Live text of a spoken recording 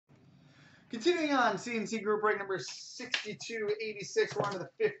Continuing on, CNC group break number 6286. We're on to the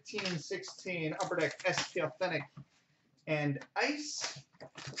 1516 Upper Deck SP Authentic and Ice.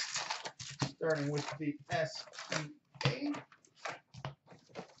 Starting with the SPA.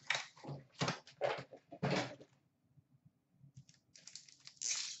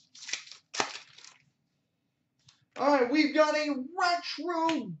 All right, we've got a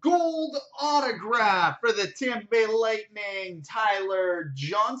retro gold autograph for the Tampa Bay Lightning, Tyler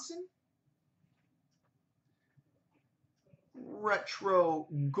Johnson. Retro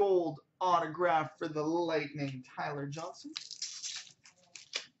gold autograph for the Lightning, Tyler Johnson.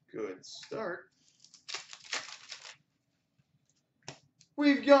 Good start.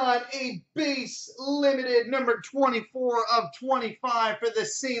 We've got a base limited number 24 of 25 for the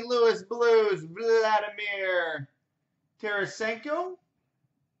St. Louis Blues, Vladimir Tarasenko.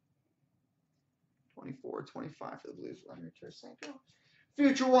 24/25 for the Blues, Vladimir Tarasenko.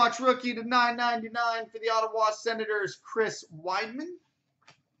 Future Watch rookie to $9.99 for the Ottawa Senators, Chris Weidman.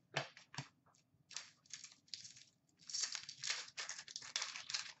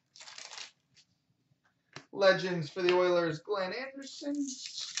 Legends for the Oilers, Glenn Anderson.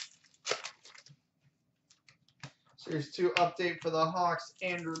 Series 2 update for the Hawks,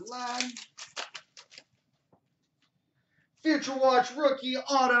 Andrew Ladd. Future Watch rookie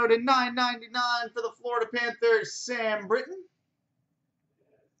auto to $9.99 for the Florida Panthers, Sam Britton.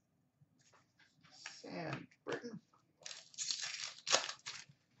 Sam Britton.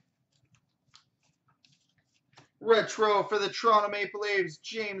 Retro for the Toronto Maple Leafs,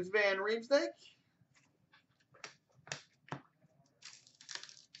 James Van Riemsdyk.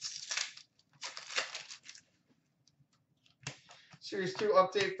 Series 2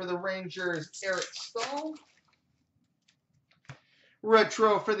 update for the Rangers, Eric Stahl.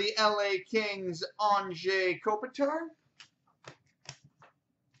 Retro for the LA Kings, Anze Kopitar.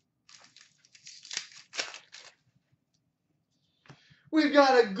 We've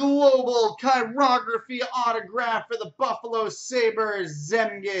got a global chirography autograph for the Buffalo Sabres,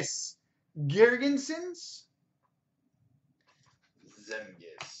 Zemgus Girgensons.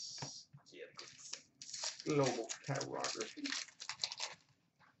 Global chirography.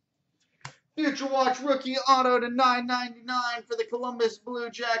 Future Watch rookie auto to $9.99 for the Columbus Blue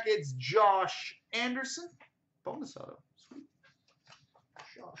Jackets, Josh Anderson. Bonus auto. Sweet.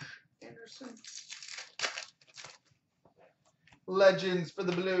 Josh Anderson. Legends for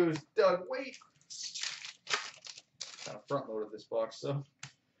the Blues, Doug Weight. Kind of front loaded this box, so.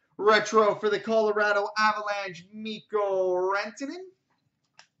 Retro for the Colorado Avalanche, Mikko Rantanen.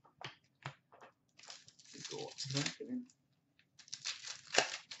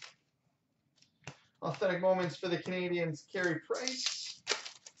 Authentic moments for the Canadians, Carey Price.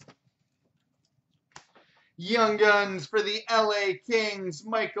 Young Guns for the LA Kings,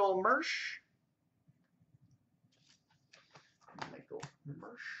 Michael Mersch.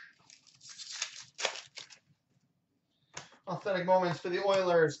 Authentic moments for the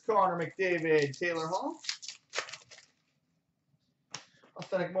Oilers, Connor McDavid, Taylor Hall.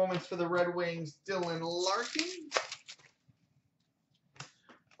 Authentic moments for the Red Wings, Dylan Larkin.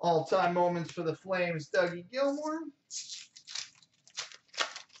 All-time moments for the Flames, Dougie Gilmour.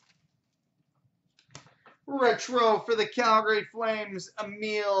 Retro for the Calgary Flames,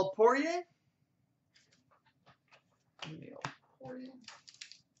 Emile Poirier.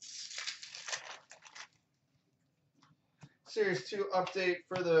 Series 2 update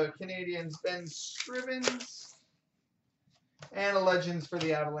for the Canadians, Ben Scrivens. And a Legends for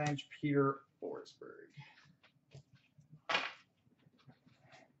the Avalanche, Peter Forsberg.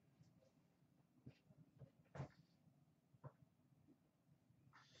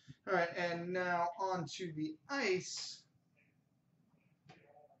 All right, and now on to the ice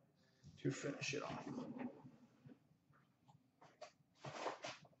to finish it off.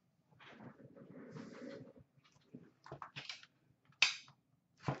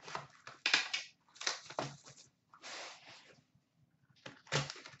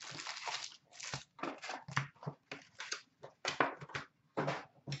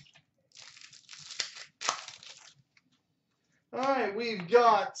 All right, we've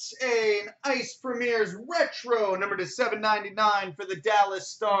got an Ice Premier's Retro, number to $7.99 for the Dallas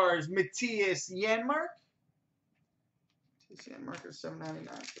Stars, Matthias Janmark. Janmark is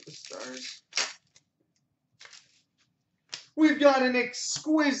 $7.99 for the Stars. We've got an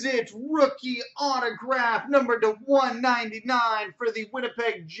exquisite rookie autograph, number to $1.99 for the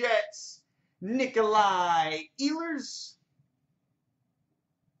Winnipeg Jets, Nikolai Ehlers.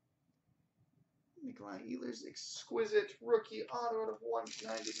 Nikolai Ehlers, exquisite rookie auto of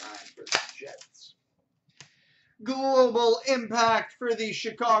 $1.99 for the Jets. Global impact for the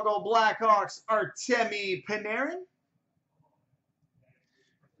Chicago Blackhawks, Artemi Panarin.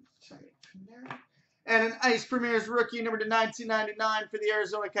 And an Ice Premier's rookie, number to 1999 for the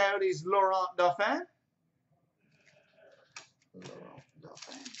Arizona Coyotes, Laurent Dauphin.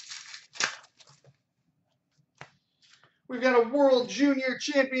 We've got a World Junior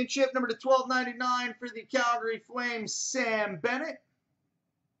Championship, number to 1299 for the Calgary Flames, Sam Bennett.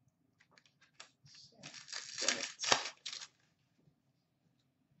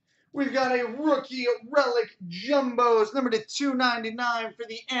 We've got a rookie relic jumbos, number to 299 for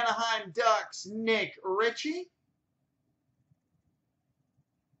the Anaheim Ducks, Nick Ritchie.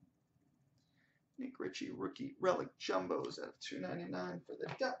 Nick Ritchie rookie relic jumbos at 299 for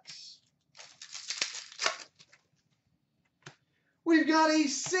the Ducks. We've got a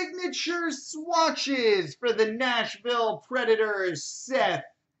signature swatches for the Nashville Predators, Seth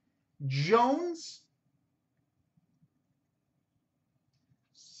Jones.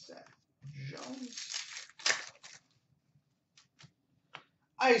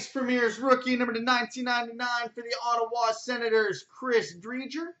 Ice Premier's rookie, number to 1999 for the Ottawa Senators, Chris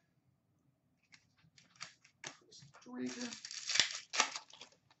Driedger.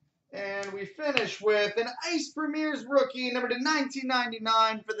 And we finish with an Ice Premier's rookie, number to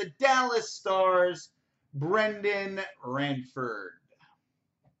 1999 for the Dallas Stars, Brendan Ranford.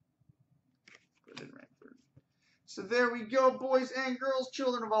 So there we go, boys and girls,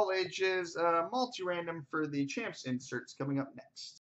 children of all ages. Multi-random for the Champs inserts coming up next.